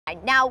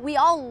Now, we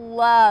all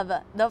love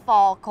the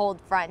fall cold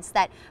fronts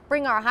that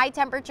bring our high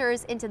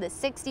temperatures into the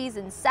 60s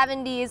and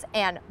 70s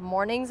and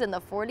mornings in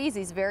the 40s,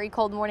 these very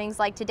cold mornings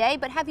like today.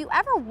 But have you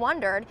ever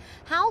wondered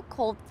how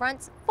cold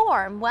fronts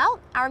form? Well,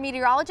 our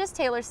meteorologist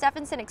Taylor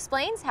Stephenson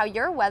explains how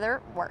your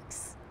weather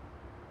works.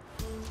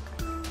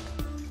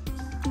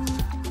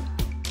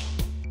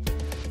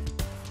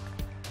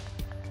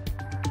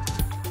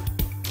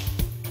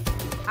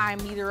 I'm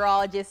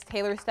meteorologist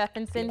Taylor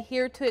Stephenson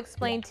here to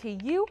explain to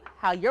you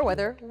how your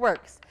weather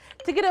works.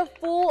 To get a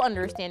full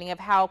understanding of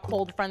how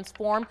cold fronts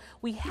form,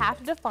 we have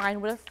to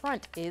define what a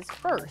front is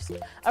first.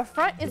 A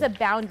front is a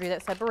boundary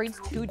that separates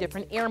two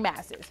different air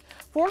masses.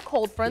 For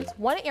cold fronts,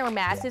 one air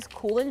mass is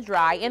cool and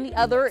dry and the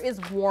other is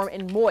warm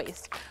and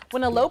moist.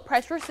 When a low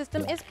pressure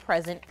system is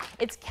present,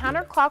 its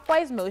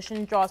counterclockwise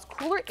motion draws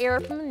cooler air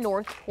from the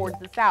north towards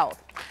the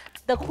south.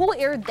 The cool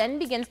air then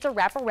begins to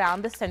wrap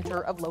around the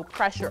center of low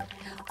pressure.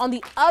 On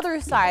the other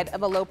side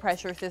of a low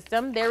pressure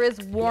system, there is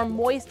warm,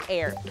 moist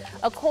air.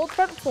 A cold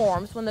front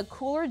forms when the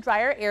cooler,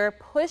 drier air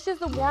pushes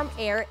the warm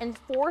air and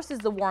forces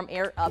the warm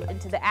air up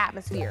into the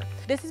atmosphere.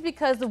 This is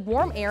because the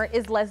warm air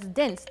is less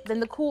dense than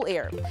the cool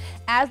air.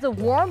 As the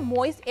warm,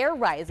 moist air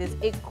rises,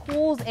 it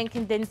cools and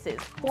condenses,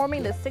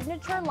 forming the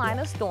signature line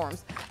of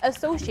storms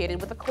associated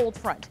with a cold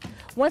front.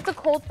 Once the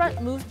cold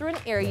front moves through an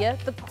area,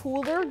 the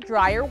cooler,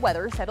 drier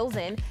weather settles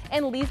in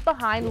and leaves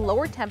behind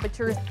lower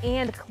temperatures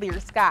and clear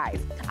skies.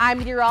 I'm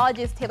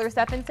meteorologist Taylor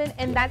Stephenson,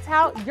 and that's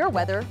how your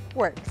weather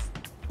works.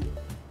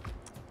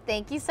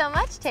 Thank you so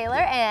much, Taylor,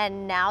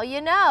 and now you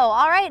know.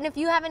 All right, and if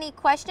you have any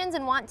questions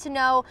and want to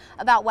know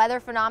about weather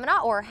phenomena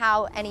or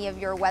how any of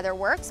your weather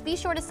works, be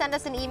sure to send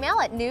us an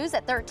email at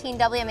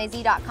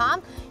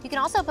news@13wmaz.com. You can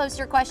also post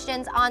your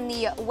questions on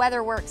the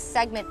WeatherWorks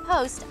segment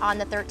post on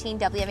the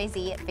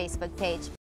 13WMAZ Facebook page.